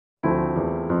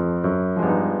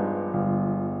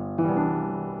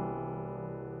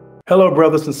Hello,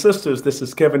 brothers and sisters. This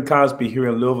is Kevin Cosby here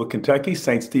in Louisville, Kentucky,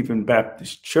 St. Stephen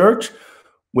Baptist Church,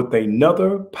 with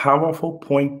another powerful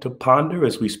point to ponder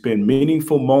as we spend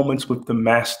meaningful moments with the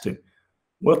Master.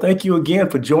 Well, thank you again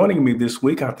for joining me this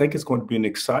week. I think it's going to be an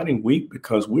exciting week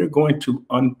because we're going to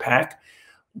unpack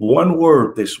one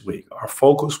word this week. Our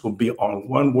focus will be on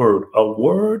one word, a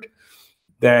word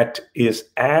that is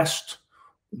asked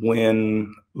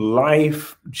when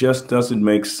life just doesn't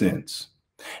make sense.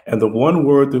 And the one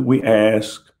word that we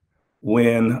ask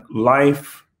when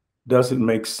life doesn't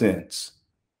make sense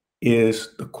is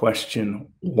the question,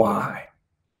 why?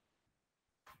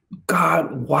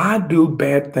 God, why do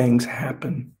bad things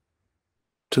happen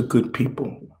to good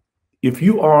people? If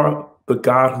you are the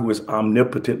God who is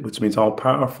omnipotent, which means all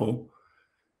powerful,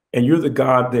 and you're the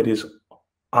God that is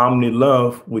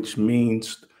omni-love, which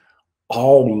means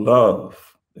all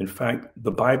love. In fact,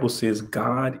 the Bible says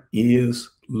God is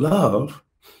love.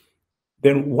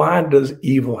 Then why does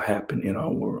evil happen in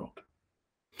our world?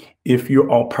 If you're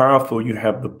all powerful, you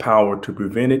have the power to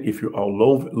prevent it. If you're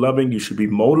all loving, you should be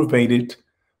motivated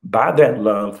by that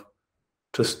love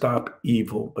to stop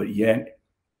evil. But yet,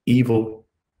 evil,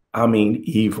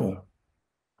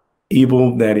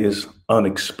 evil that is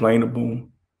unexplainable,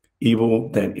 evil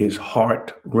that is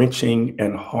heart-wrenching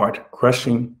and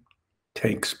heart-crushing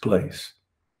takes place.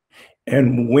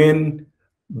 And when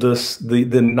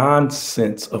the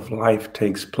nonsense of life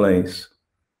takes place,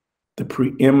 the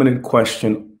preeminent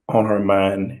question on our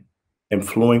mind and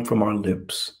flowing from our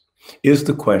lips is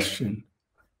the question,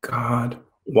 God,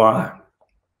 why?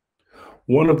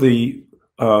 One of the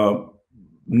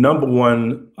number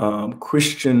one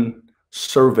Christian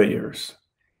surveyors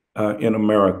in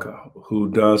America who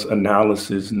does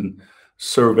analysis and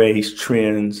surveys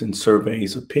trends and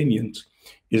surveys opinions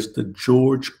is the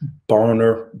George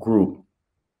Barna Group.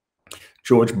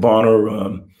 George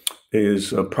Barna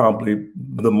is probably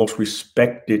the most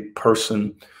respected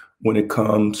person when it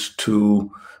comes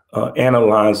to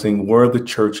analyzing where the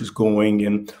church is going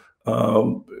and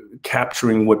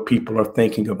capturing what people are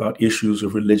thinking about issues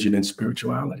of religion and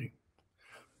spirituality.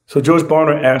 So George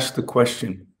Barna asked the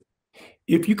question,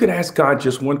 if you could ask God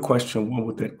just one question, what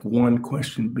would that one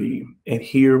question be? And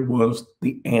here was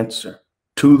the answer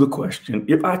to the question.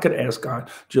 If I could ask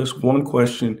God just one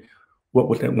question, what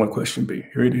would that one question be?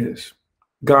 Here it is.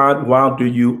 God, why do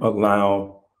you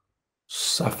allow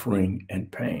suffering and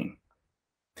pain?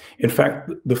 In fact,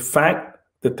 the fact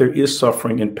that there is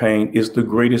suffering and pain is the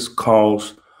greatest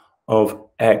cause of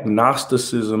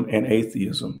agnosticism and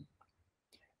atheism.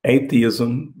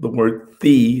 Atheism, the word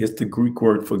the is the Greek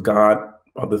word for God,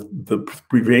 or the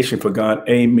abbreviation for God.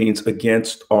 A means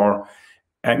against, or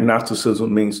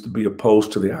agnosticism means to be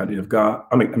opposed to the idea of God.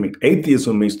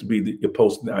 Atheism means to be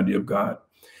opposed to the idea of God.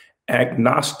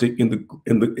 Agnostic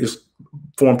is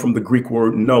formed from the Greek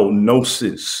word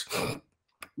gnosis,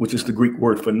 which is the Greek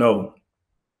word for no.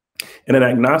 And an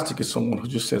agnostic is someone who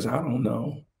just says, I don't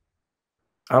know.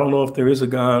 I don't know if there is a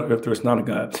God or if there's not a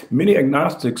God. Many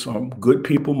agnostics are good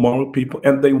people, moral people,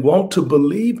 and they want to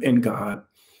believe in God,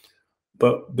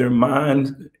 but their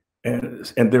mind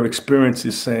and their experience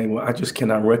is saying, well, I just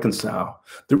cannot reconcile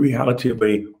the reality of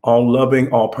a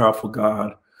all-loving, all-powerful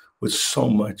God with so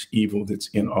much evil that's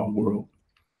in our world.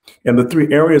 And the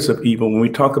three areas of evil, when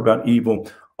we talk about evil,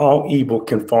 all evil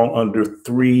can fall under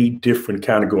three different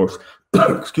categories.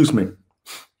 Excuse me.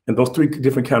 And those three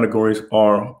different categories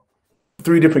of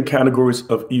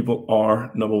evil are,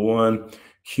 number one,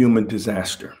 human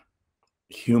disaster.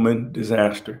 Human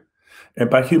disaster.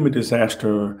 And by human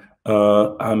disaster,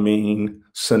 I mean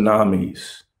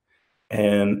tsunamis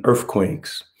and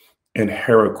earthquakes and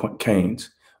hurricanes,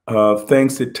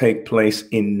 things that take place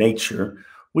in nature,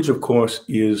 which of course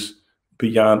is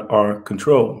beyond our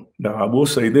control. Now, I will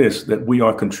say this, that we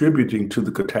are contributing to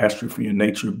the catastrophe in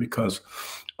nature because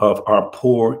of our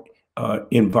poor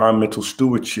environmental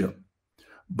stewardship.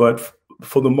 But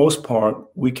for the most part,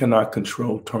 we cannot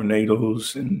control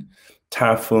tornadoes and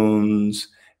typhoons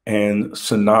and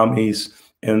tsunamis.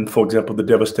 And for example, the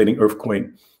devastating earthquake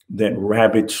that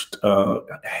ravaged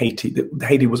Haiti.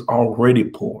 Haiti was already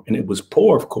poor, and it was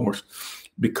poor, of course,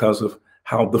 because of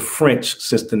how the French,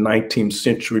 since the 19th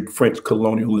century, French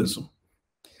colonialism.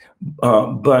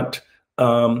 But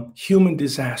human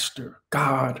disaster,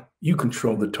 God, you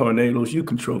control the tornadoes, you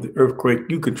control the earthquake,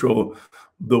 you control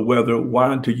the weather.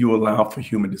 Why do you allow for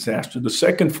human disaster? The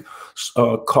second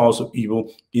cause of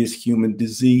evil is human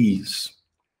disease.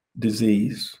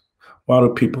 Why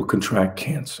do people contract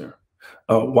cancer?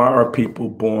 Why are people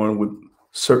born with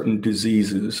certain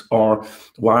diseases? Or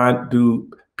why do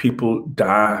People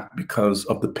die because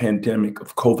of the pandemic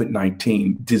of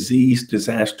COVID-19, disease,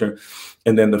 disaster.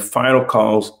 And then the final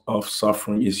cause of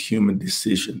suffering is human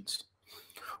decisions.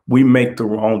 We make the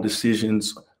wrong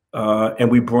decisions,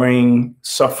 and we bring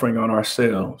suffering on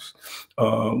ourselves.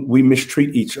 We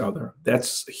mistreat each other.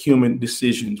 That's human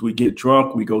decisions. We get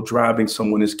drunk, we go driving,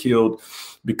 someone is killed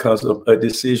because of a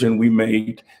decision we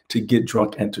made to get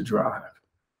drunk and to drive.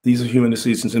 These are human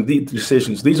decisions, and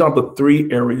these are the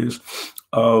three areas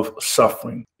of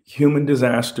suffering: human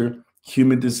disaster,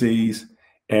 human disease,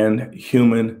 and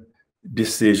human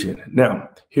decision. Now,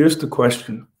 here's the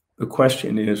question. The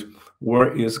question is,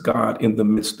 where is God in the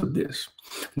midst of this?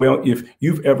 Well, if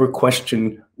you've ever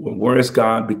questioned, well, where is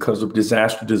God because of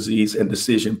disaster, disease, and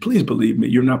decision, please believe me,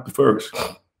 you're not the first.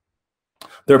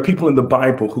 There are people in the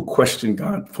Bible who question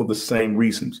God for the same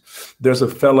reasons. There's a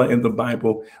fella in the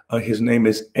Bible, his name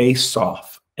is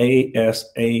Asaph, A-S-A-S-A-S-A-P-H,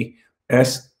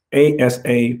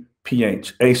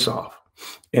 Asaph.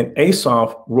 And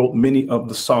Asaph wrote many of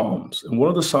the Psalms. And one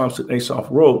of the Psalms that Asaph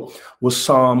wrote was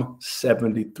Psalm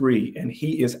 73. And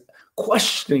he is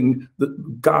questioning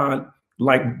God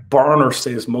like Barner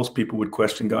says most people would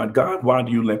question God. God, why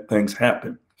do you let things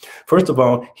happen? First of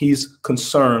all, he's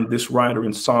concerned, this writer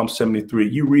in Psalm 73.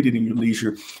 You read it in your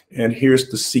leisure, and here's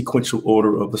the sequential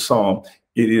order of the psalm.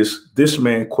 It is this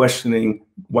man questioning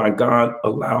why God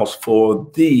allows for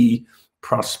the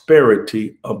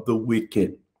prosperity of the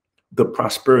wicked. The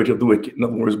prosperity of the wicked. In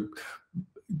other words,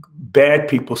 bad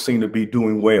people seem to be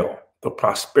doing well. The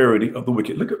prosperity of the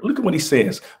wicked. Look at what he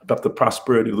says about the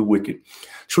prosperity of the wicked.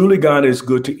 Truly, God is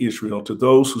good to Israel, to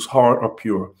those whose heart are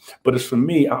pure. But as for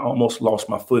me, I almost lost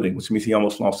my footing, which means he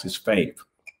almost lost his faith.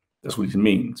 That's what it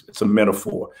means. It's a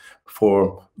metaphor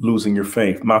for losing your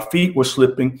faith. My feet were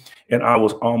slipping and I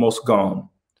was almost gone.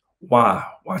 Why?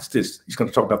 Watch this. He's going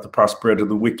to talk about the prosperity of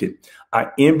the wicked.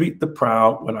 I envied the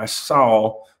proud when I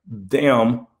saw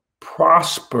them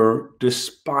prosper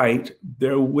despite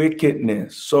their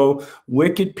wickedness. So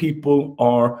wicked people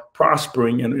are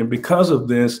prospering. And because of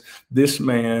this, this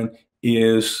man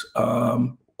is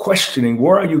questioning,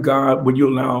 where are you, God, when you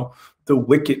allow the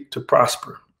wicked to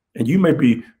prosper? And you may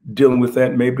be dealing with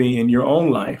that maybe in your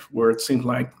own life, where it seems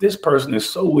like this person is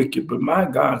so wicked, but my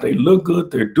God, they look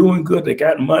good, they're doing good, they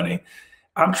got money.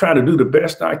 I'm trying to do the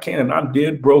best I can, and I'm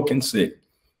dead, broke, and sick.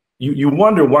 You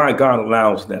wonder why God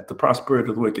allows that, the prosperity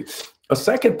of the wicked. A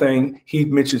second thing he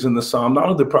mentions in the psalm, not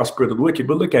only the prosperity of the wicked,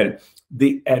 but look at it,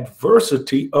 the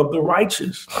adversity of the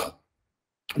righteous.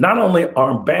 Not only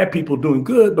are bad people doing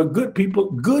good, but good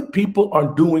people are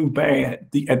doing bad.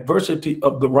 The adversity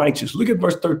of the righteous. Look at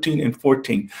verse 13 and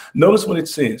 14. Notice what it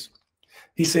says.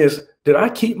 He says, did I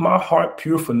keep my heart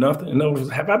pure for nothing? In other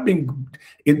words, have I been,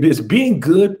 is being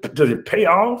good, does it pay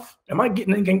off? Am I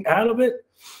getting anything out of it?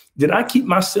 Did I keep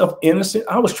myself innocent?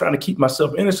 I was trying to keep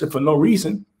myself innocent for no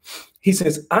reason. He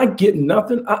says, I get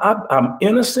nothing. I'm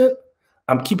innocent.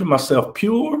 I'm keeping myself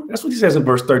pure. That's what he says in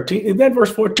verse 13. And then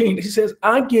verse 14, he says,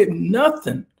 I get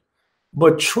nothing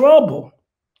but trouble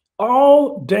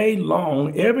all day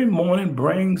long. Every morning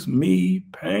brings me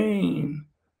pain.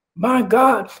 My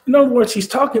God. In other words, he's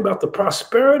talking about the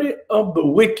prosperity of the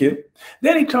wicked.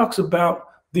 Then he talks about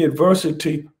the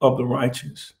adversity of the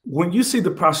righteous. When you see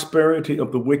the prosperity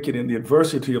of the wicked and the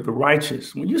adversity of the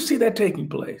righteous, when you see that taking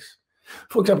place,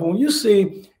 for example, when you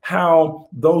see how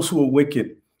those who are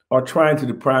wicked are trying to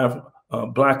deprive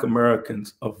Black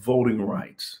Americans of voting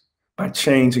rights by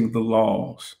changing the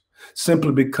laws,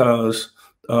 simply because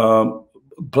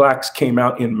Blacks came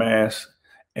out in mass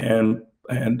and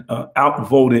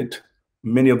outvoted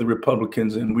many of the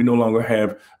Republicans, and we no longer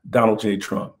have Donald J.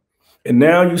 Trump. And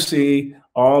now you see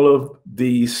all of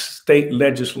these state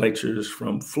legislatures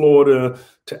from Florida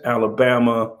to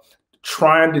Alabama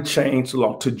trying to change the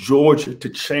law, to Georgia to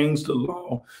change the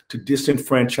law to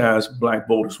disenfranchise Black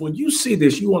voters. When you see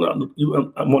this, I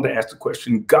want to ask the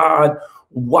question, God,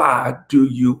 why do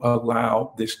you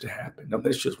allow this to happen? Now,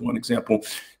 that's just one example.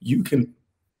 You can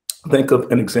think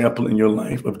of an example in your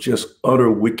life of just utter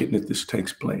wickedness that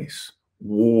takes place,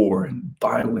 war and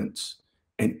violence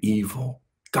and evil.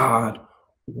 God,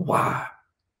 why?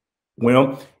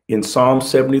 Well, in Psalm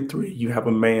 73, you have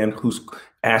a man who's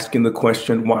asking the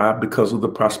question, why? Because of the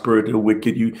prosperity of the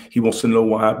wicked. He wants to know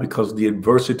why, because of the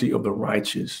adversity of the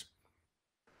righteous.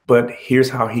 But here's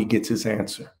how he gets his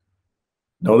answer.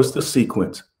 Notice the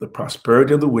sequence: the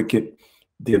prosperity of the wicked,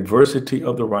 the adversity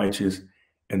of the righteous,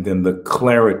 and then the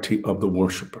clarity of the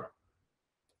worshiper.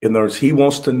 In other words, he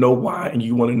wants to know why, and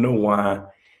you want to know why.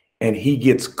 And he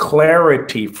gets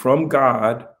clarity from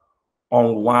God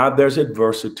on why there's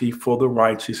adversity for the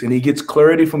righteous. And he gets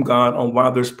clarity from God on why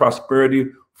there's prosperity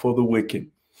for the wicked.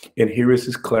 And here is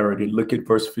his clarity. Look at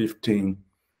verse 15.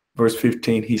 Verse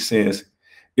 15, he says,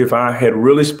 if I had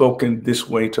really spoken this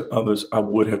way to others, I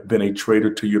would have been a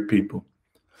traitor to your people.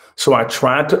 So I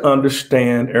tried to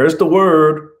understand, there's the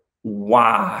word,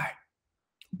 why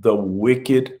the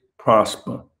wicked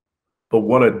prosper. But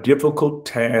what a difficult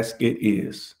task it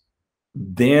is.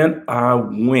 Then I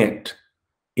went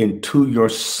into your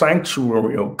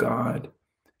sanctuary, O God,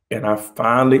 and I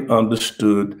finally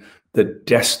understood the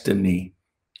destiny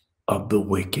of the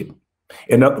wicked.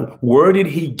 And where did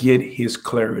he get his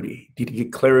clarity? Did he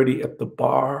get clarity at the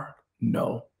bar?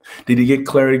 No. Did he get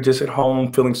clarity just at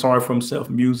home, feeling sorry for himself,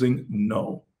 musing?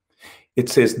 No. It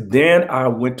says, then I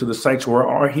went to the sanctuary,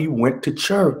 or he went to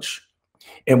church.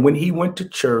 And when he went to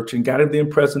church and got in the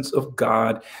presence of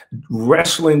God,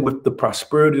 wrestling with the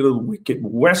prosperity of the wicked,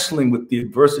 wrestling with the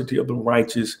adversity of the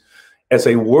righteous, as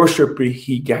a worshiper,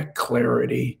 he got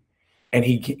clarity. And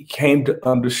he came to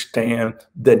understand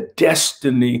the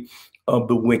destiny of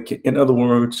the wicked. In other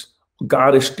words,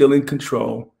 God is still in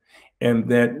control, and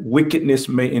that wickedness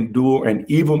may endure and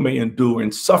evil may endure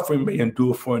and suffering may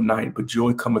endure for a night, but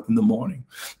joy cometh in the morning.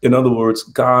 In other words,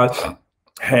 God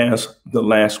has the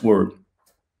last word.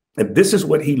 And this is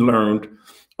what he learned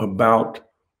about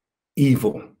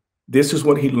evil. This is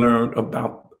what he learned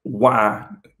about why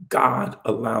God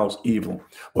allows evil.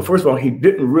 Well, first of all, he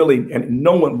didn't really, and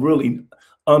no one really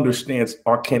understands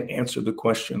or can answer the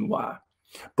question why,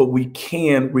 but we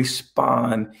can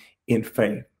respond in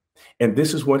faith. And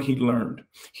this is what he learned.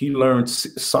 He learned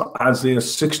Isaiah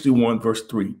 61 verse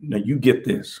 3. Now you get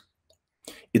this.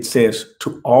 It says,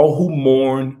 to all who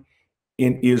mourn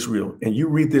in Israel, and you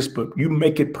read this, but you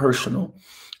make it personal,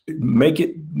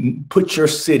 put your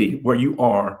city where you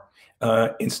are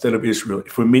instead of Israel.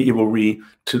 For me, it will read,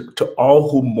 to all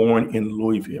who mourn in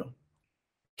Louisville.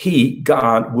 He,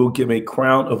 God, will give a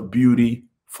crown of beauty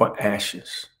for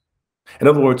ashes. In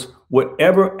other words,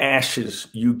 whatever ashes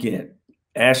you get,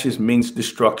 ashes means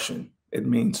destruction. It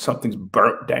means something's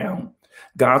burnt down.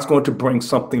 God's going to bring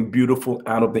something beautiful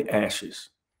out of the ashes.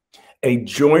 A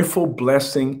joyful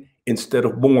blessing instead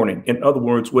of mourning. In other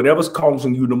words, whatever's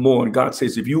causing you to mourn, God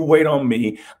says, if you wait on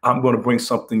me, I'm going to bring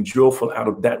something joyful out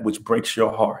of that which breaks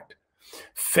your heart.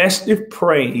 Festive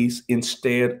praise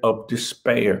instead of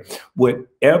despair.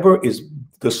 Whatever is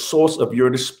the source of your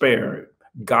despair,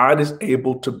 God is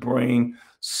able to bring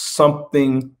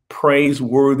something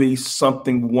praiseworthy,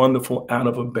 something wonderful out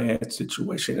of a bad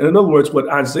situation. And in other words, what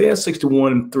Isaiah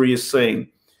 61:3 is saying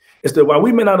is that while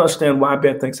we may not understand why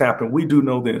bad things happen, we do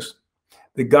know this,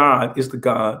 that God is the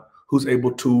God who's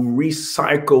able to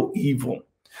recycle evil.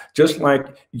 Just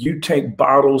like you take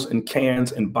bottles and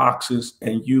cans and boxes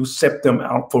and you set them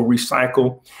out for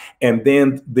recycle, and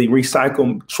then the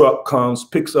recycle truck comes,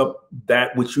 picks up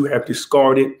that which you have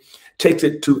discarded, takes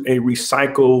it to a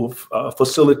recycle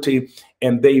facility,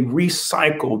 and they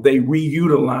recycle, they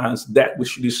reutilize that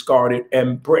which you discarded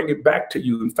and bring it back to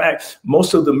you. In fact,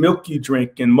 most of the milk you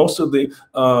drink and most of the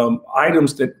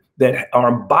items that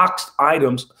are boxed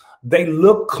items, they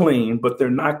look clean, but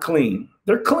they're not clean.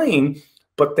 They're clean,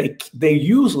 but they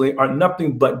usually are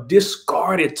nothing but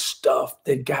discarded stuff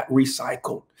that got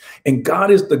recycled. And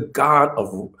God is the God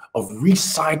of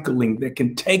recycling, that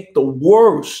can take the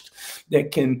worst, that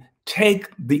can take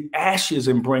the ashes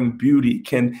and bring beauty,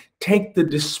 can take the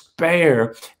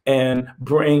despair and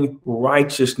bring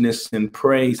righteousness and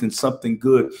praise and something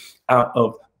good out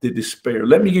of the despair.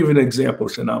 Let me give you an example,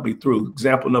 and I'll be through.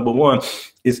 Example number one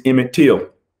is Emmett Till.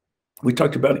 We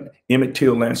talked about Emmett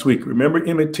Till last week. Remember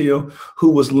Emmett Till, who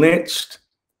was lynched?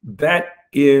 That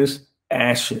is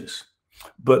ashes.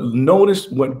 But notice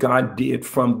what God did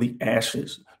from the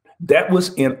ashes. That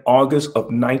was in August of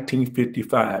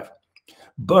 1955.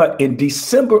 But in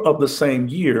December of the same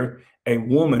year, a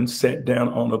woman sat down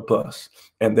on a bus.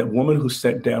 And that woman who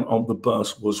sat down on the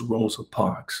bus was Rosa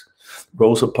Parks.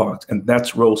 Rosa Parks, and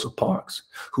that's Rosa Parks,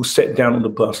 who sat down on the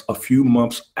bus a few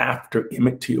months after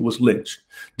Emmett Till was lynched.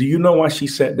 Do you know why she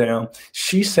sat down?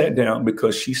 She sat down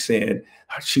because she said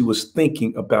she was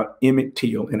thinking about Emmett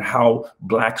Till and how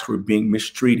blacks were being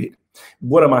mistreated.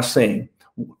 What am I saying?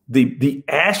 The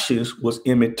ashes was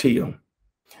Emmett Till.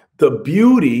 The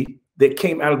beauty that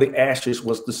came out of the ashes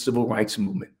was the civil rights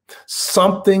movement.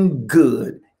 Something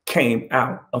good came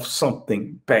out of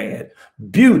something bad.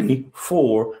 Beauty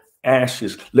for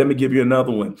ashes. Let me give you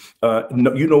another one.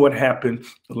 You know what happened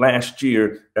last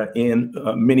year in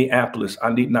Minneapolis.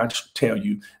 I need not tell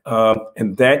you.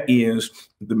 And that is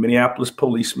the Minneapolis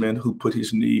policeman who put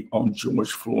his knee on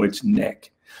George Floyd's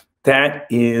neck. That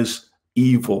is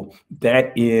evil.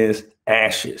 That is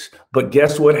ashes. But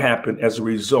guess what happened as a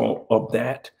result of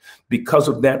that? Because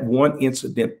of that one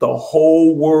incident, the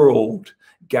whole world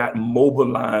got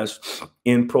mobilized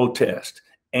in protest.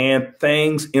 And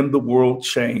things in the world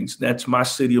changed. That's my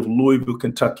city of Louisville,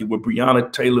 Kentucky, where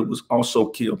Breonna Taylor was also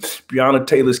killed. Breonna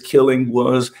Taylor's killing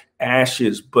was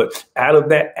ashes, but out of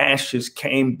that ashes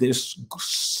came this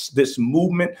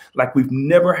movement like we've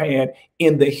never had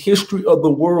in the history of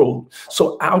the world.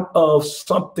 So out of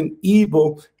something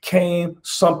evil came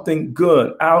something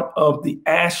good. Out of the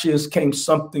ashes came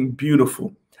something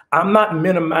beautiful. I'm not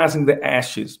minimizing the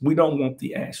ashes. We don't want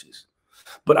the ashes.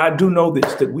 But I do know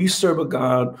this, that we serve a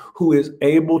God who is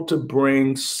able to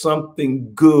bring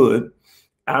something good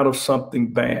out of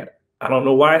something bad. I don't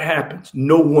know why it happens.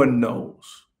 No one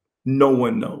knows. No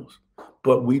one knows.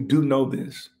 But we do know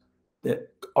this, that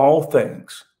all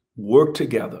things work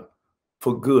together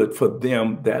for good for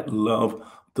them that love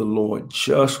the Lord.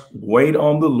 Just wait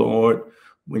on the Lord.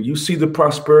 When you see the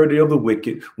prosperity of the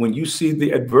wicked, when you see the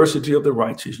adversity of the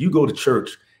righteous, you go to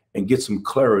church and get some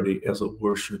clarity as a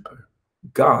worshiper.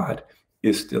 God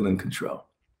is still in control.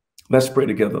 Let's pray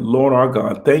together. Lord our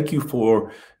God, thank you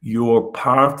for your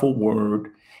powerful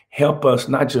word. Help us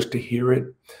not just to hear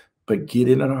it, but get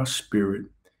it in our spirit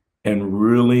and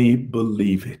really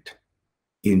believe it.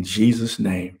 In Jesus'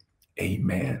 name,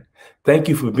 amen. Thank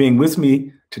you for being with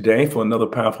me today for another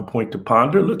powerful point to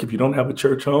ponder. Look, if you don't have a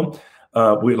church home,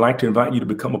 we'd like to invite you to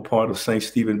become a part of St.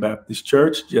 Stephen Baptist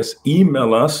Church. Just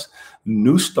email us,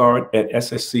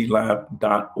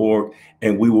 newstart@ssclive.org,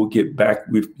 and we will get back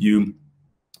with you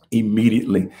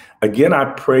immediately. Again, I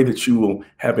pray that you will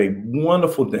have a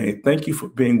wonderful day. Thank you for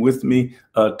being with me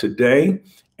today.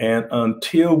 And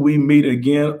until we meet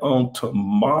again on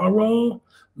tomorrow,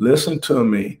 listen to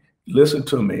me. Listen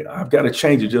to me. I've got to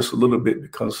change it just a little bit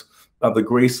because of the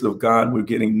grace of God. We're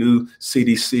getting new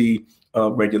CDC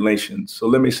regulations. So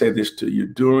let me say this to you.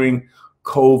 During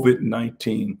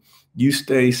COVID-19, you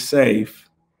stay safe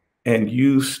and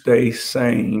you stay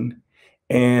sane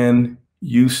and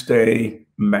you stay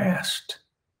masked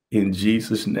in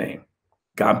Jesus' name.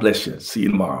 God bless you. See you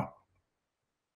tomorrow.